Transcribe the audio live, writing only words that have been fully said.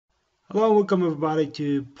Hello and welcome everybody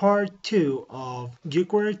to part 2 of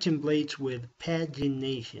jQuery templates with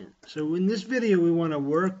pagination. So in this video we want to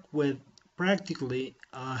work with practically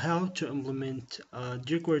how to implement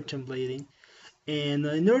jQuery templating, and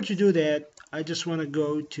in order to do that I just want to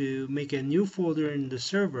go to make a new folder in the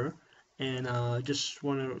server, and just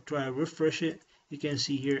want to try to refresh it. You can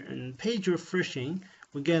see here in page refreshing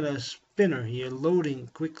we get a spinner here loading,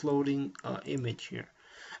 quick loading image here.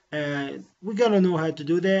 And we gotta know how to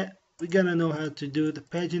do that. We gotta know how to do the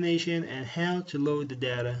pagination and how to load the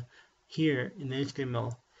data here in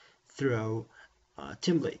HTML through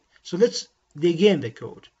template. So let's dig in the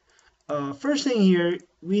code. First thing here,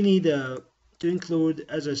 we need to include,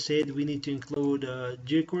 as I said, we need to include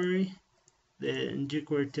jQuery, the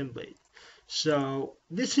jQuery template. So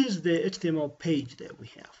this is the HTML page that we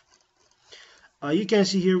have. You can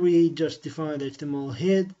see here we just defined the HTML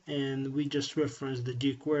head and we just reference the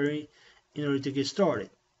jQuery in order to get started.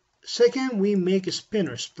 Second, we make a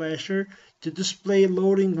spinner splasher to display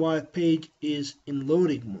loading while page is in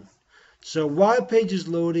loading mode. So while page is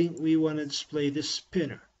loading, we want to display this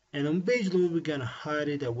spinner, and on page load we're gonna hide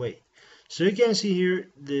it away. So you can see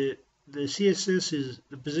here the CSS is,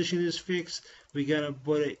 the position is fixed. We're gonna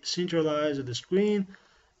put it centralized at the screen.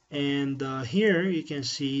 And here you can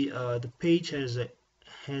see the page has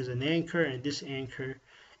an anchor, and this anchor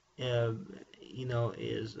has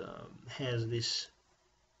this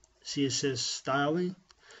CSS styling.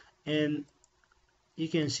 And you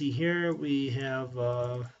can see here we have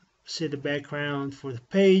set the background for the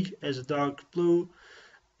page as a dark blue.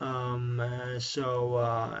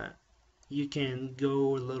 You can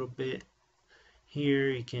go a little bit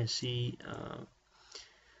here. You can see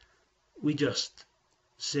we just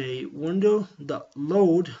say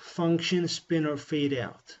window.load function spinner fade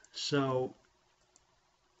out. So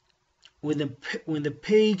when the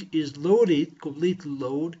page is loaded, completely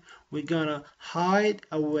load, we're gonna hide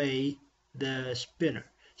away the spinner.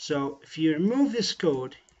 So if you remove this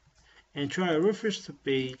code and try to refresh the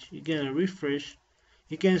page, you're gonna refresh.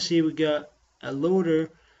 You can see we got a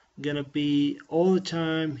loader gonna be all the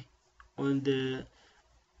time on the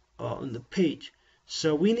page.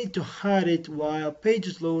 So we need to hide it while page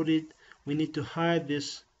is loaded. We need to hide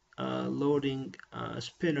this loading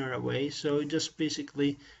spinner away. So just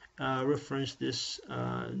basically reference this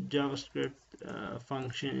JavaScript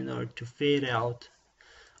function in order to fade out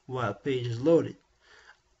while page is loaded.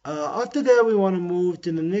 After that, we want to move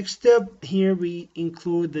to the next step. Here we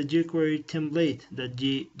include the jQuery template, the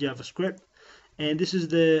JavaScript, and this is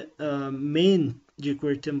the main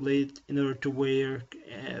jQuery template in order to work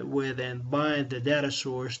with and bind the data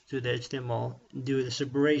source to the HTML and do the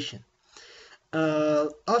separation.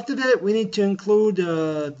 After that, we need to include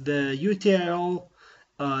the util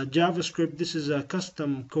JavaScript. This is a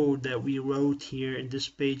custom code that we wrote here in this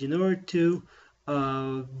page in order to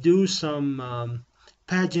do some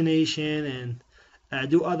pagination and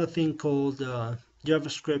do other thing called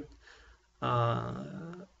JavaScript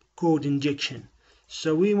code injection.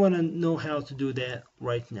 So we want to know how to do that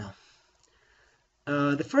right now.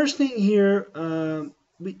 The first thing here,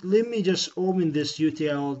 let me just open this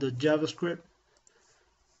util, the JavaScript,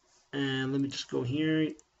 and let me just go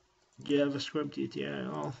here, JavaScript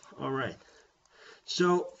util. All right.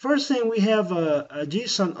 So first thing, we have a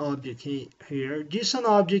JSON object here. JSON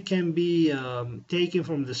object can be taken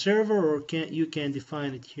from the server, or you can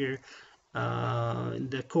define it here in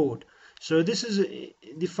the code. So this is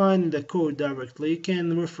defined in the code directly. You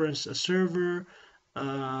can reference a server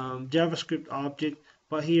JavaScript object,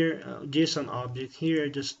 but here JSON object here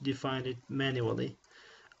just define it manually.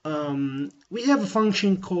 We have a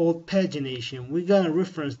function called pagination. We're gonna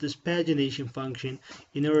reference this pagination function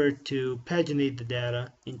in order to paginate the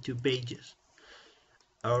data into pages.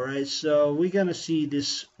 Alright, so we're gonna see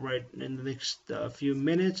this right in the next few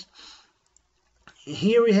minutes.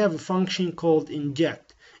 Here we have a function called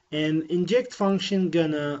inject, and inject function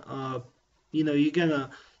gonna you're gonna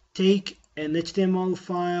take an HTML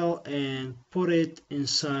file and put it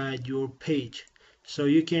inside your page. So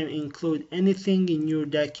you can include anything in your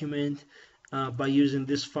document by using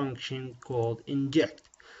this function called inject.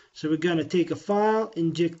 So we're gonna take a file,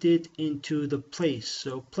 inject it into the place.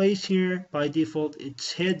 So place here by default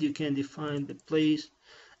it's head. You can define the place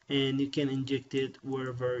and you can inject it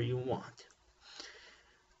wherever you want.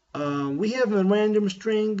 We have a random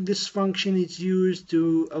string. This function is used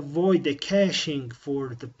to avoid the caching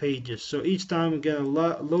for the pages. So each time we're gonna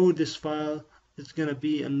load this file, it's gonna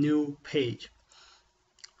be a new page.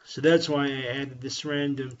 So that's why I added this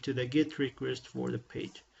random to the GET request for the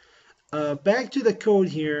page. Back to the code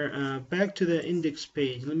here, back to the index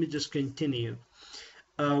page. Let me just continue.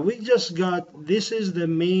 we just got, this is the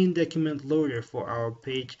main document loader for our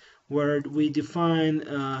page, where we define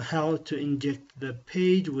how to inject the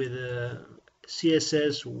page with a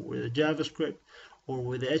CSS, with a JavaScript, or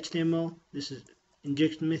with HTML. This is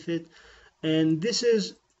injection method, and this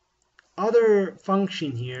is other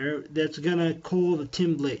function here that's gonna call the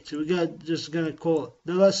template. So we got just gonna call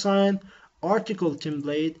 $sign article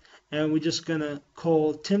template, and we're just gonna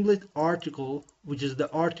call template article, which is the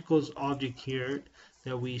articles object here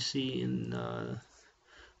that we see in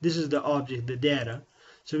this is the object, the data.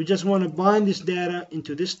 So we just want to bind this data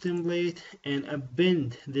into this template and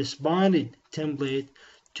append this binded template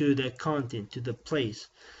to the content, to the place.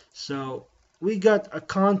 So we got a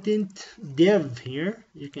content div here.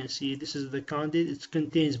 You can see this is the content. It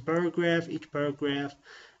contains paragraph. Each paragraph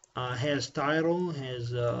has title,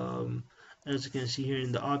 has as you can see here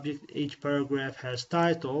in the object, each paragraph has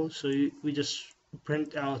title. So we just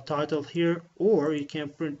print out title here, or you can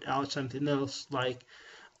print out something else like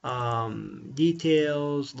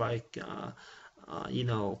details, like you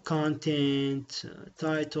know, content,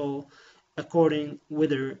 title, according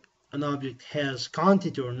whether an object has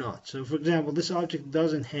content or not. So for example, this object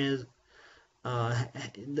doesn't have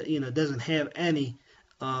you know, doesn't have any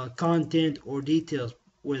content or details,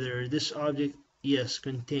 whether this object, yes,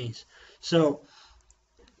 contains. So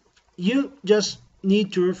you just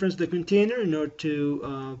need to reference the container in order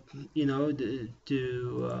to you know,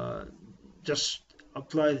 just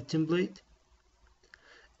apply the template.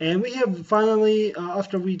 And we have finally,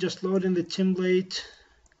 after we just load in the template,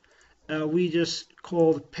 we just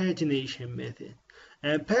call the pagination method.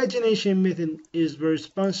 And pagination method is the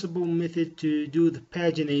responsible method to do the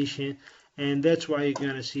pagination, and that's why you're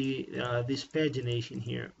gonna see this pagination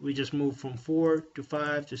here. We just move from 4 to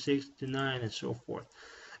 5 to 6 to 9 and so forth.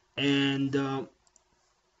 And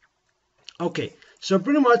okay, so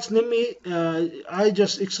pretty much let me I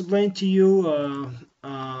just explained to you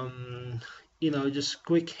you know, just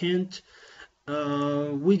quick hint.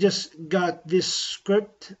 We just got this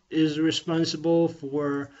script is responsible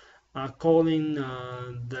for calling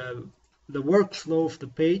the workflow of the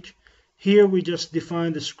page. Here we just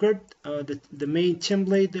define the script, the main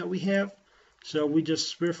template that we have. So we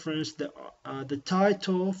just reference the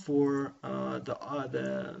title for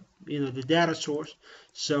the you know, the data source.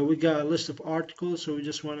 So we got a list of articles, so we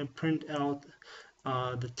just want to print out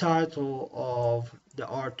the title of the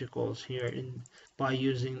articles here by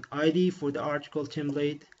using ID for the article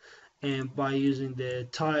template, and by using the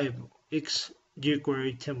type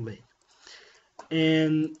x-jquery template.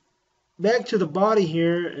 And back to the body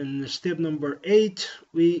here in step number 8,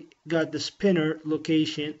 we got the spinner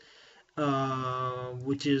location,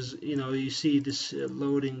 which is, you know, you see this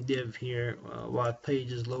loading div here while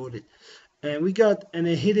page is loaded. And we got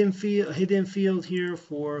a hidden field here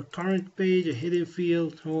for current page, a hidden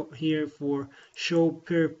field here for show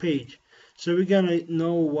per page. So we're gonna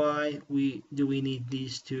know why we need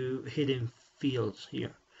these two hidden fields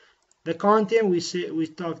here. The content, we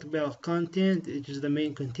talked about content, which is the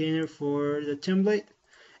main container for the template.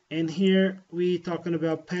 And here we talking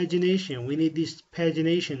about pagination. We need these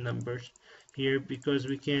pagination numbers here because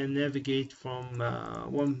we can navigate from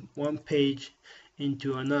one page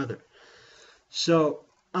into another. So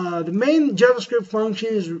the main JavaScript function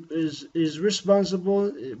is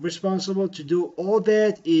responsible to do all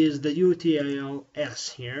that is the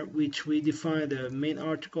utils here, which we define the main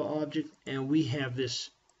article object, and we have this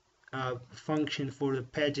function for the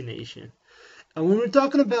pagination. And when we're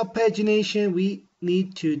talking about pagination, we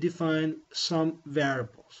need to define some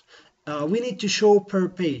variables. We need to show per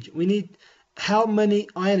page. We need how many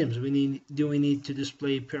items do we need to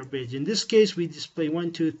display per page. In this case, we display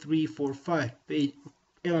 1, 2, 3, 4, 5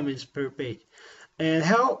 elements per page. And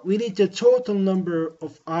how we need the total number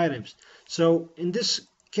of items. So in this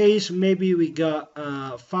case, maybe we got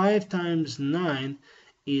 5 times 9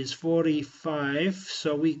 is 45,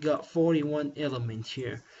 so we got 41 elements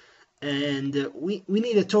here. And we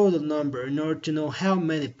need a total number in order to know how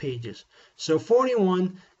many pages. So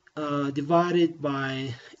 41 divided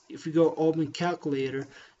by, if you go open calculator,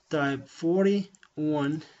 type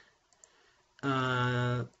 41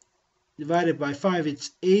 divided by 5,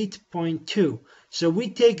 it's 8.2. So we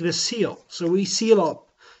take the seal, so we seal up.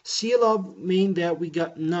 Seal up mean that we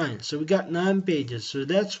got 9, so we got 9 pages. So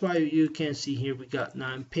that's why you can see here we got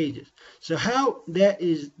 9 pages. So how that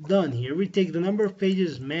is done here, we take the number of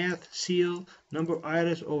pages, math, seal, number of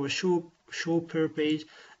items over show per page,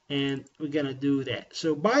 and we're gonna do that.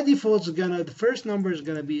 So by default, the first number is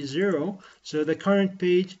gonna be 0. So the current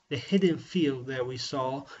page, the hidden field that we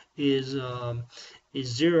saw is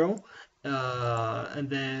 0, and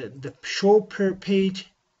the show per page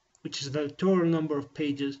which is the total number of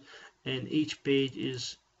pages, and each page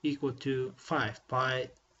is equal to 5 by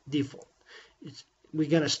default. We're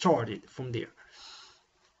gonna start it from there.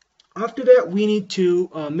 After that, we need to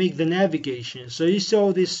make the navigation. So you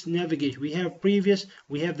saw this navigation. We have previous,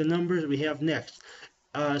 we have the numbers, we have next.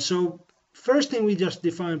 So first thing, we just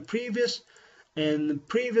define previous, and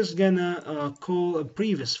previous gonna call a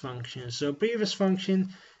previous function. So previous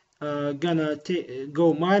function gonna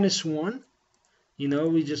go -1.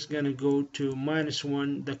 We're just gonna go to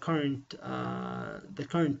 -1 the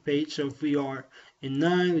current page. So if we are in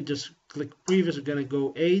 9, we just click previous. We're gonna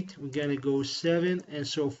go 8, we're gonna go 7, and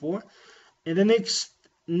so forth. And the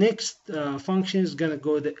next function is gonna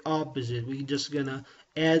go the opposite. We're just gonna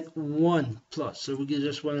add 1 plus. So we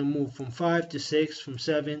just want to move from 5 to 6, from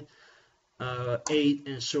 7, 8,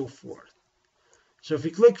 and so forth. So if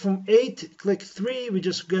we click from 8, click 3, we're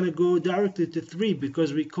just gonna go directly to 3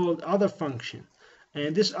 because we called other function.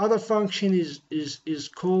 And this other function is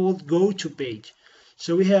called go to page.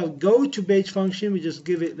 So we have go to page function. We just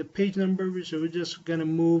give it the page number. So we're just gonna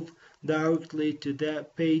move directly to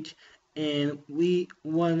that page. And we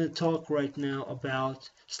want to talk right now about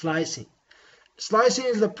slicing. Slicing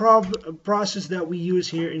is the process that we use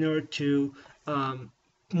here in order to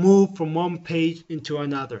move from one page into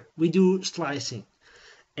another. We do slicing,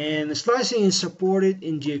 and slicing is supported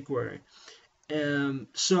in jQuery.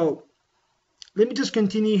 So let me just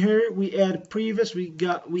continue here. We add previous, we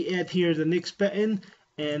add here the next button,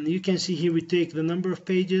 and you can see here we take the number of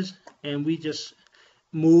pages and we just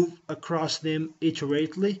move across them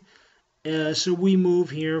iteratively. So we move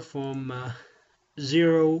here from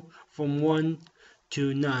 1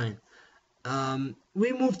 to 9.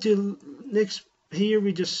 We move to next. Here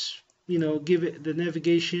we just give it the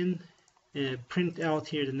navigation, print out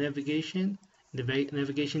here the navigation, the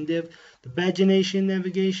navigation div, the pagination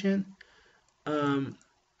navigation.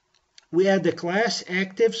 We add the class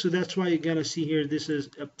active, so that's why you're gonna see here this is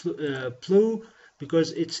a plu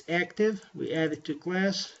because it's active. We add it to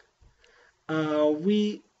class.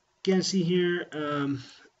 We can see here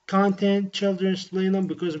content, children, display them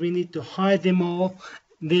because we need to hide them all,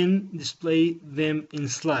 then display them in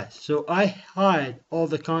slice. So I hide all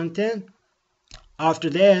the content.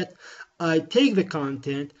 After that, I take the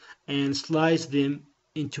content and slice them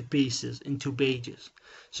into pieces, into pages.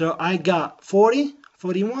 So I got 40,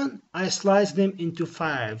 41, I slice them into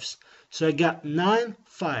 5s. So I got 9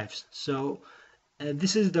 5s. So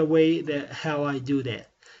this is the way that how I do that.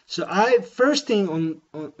 So first thing on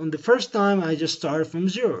the first time I just start from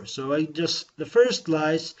 0. So the first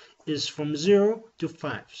slice is from 0 to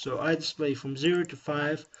 5. So I display from 0 to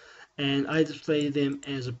 5, and I display them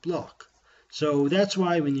as a block. So that's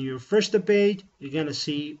why when you refresh the page, you're gonna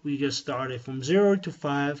see we just started from 0 to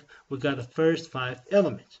 5. We got the first 5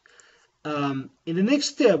 elements. In the next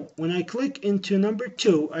step, when I click into number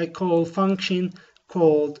 2, I call function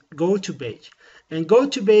called go to page, and go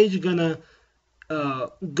to page you're gonna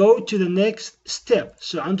go to the next step.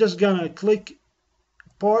 So I'm just gonna click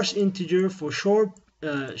parse integer for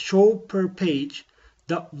show per page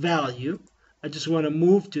dot value. I just want to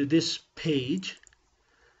move to this page,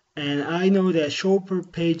 and I know that show per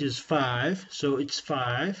page is 5, so it's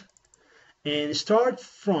 5. And start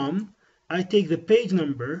from, I take the page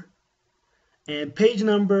number, and page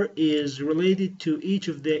number is related to each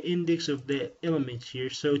of the index of the elements here.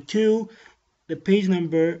 So 2, the page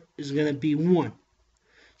number is gonna be 1.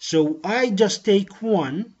 So I just take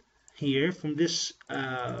 1 here from this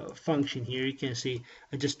function here. You can see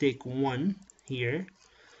I just take 1 here,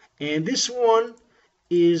 and this 1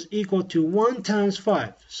 is equal to 1 times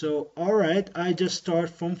 5. So alright, I just start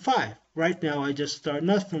from 5. Right now I just start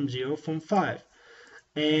not from 0, from 5,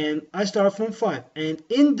 and I start from 5, and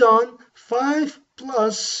in done 5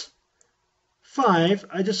 plus 5,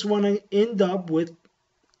 I just want to end up with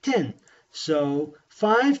 10. So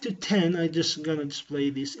 5 to 10, I just gonna display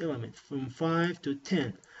this element from 5 to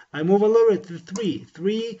 10. I move a little bit to 3.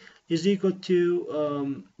 3 is equal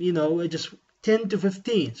to just 10 to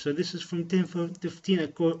 15. So this is from 10 to 15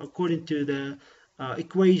 according to the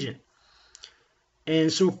equation,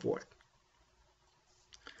 and so forth.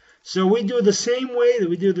 So we do the same way that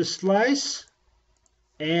we do the slice,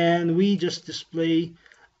 and we just display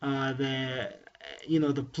the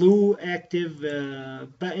blue active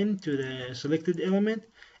button to the selected element,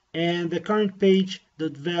 and the current page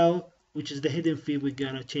 .val, which is the hidden field, we're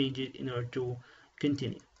gonna change it in order to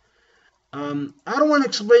continue. I don't want to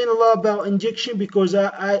explain a lot about injection because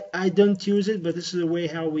I don't use it, but this is the way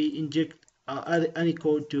how we inject any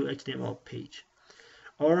code to HTML page.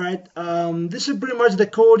 Alright, this is pretty much the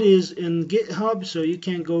code is in GitHub, so you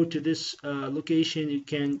can go to this location, you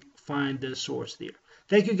can find the source there.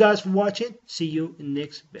 Thank you guys for watching. See you in the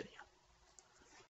next video.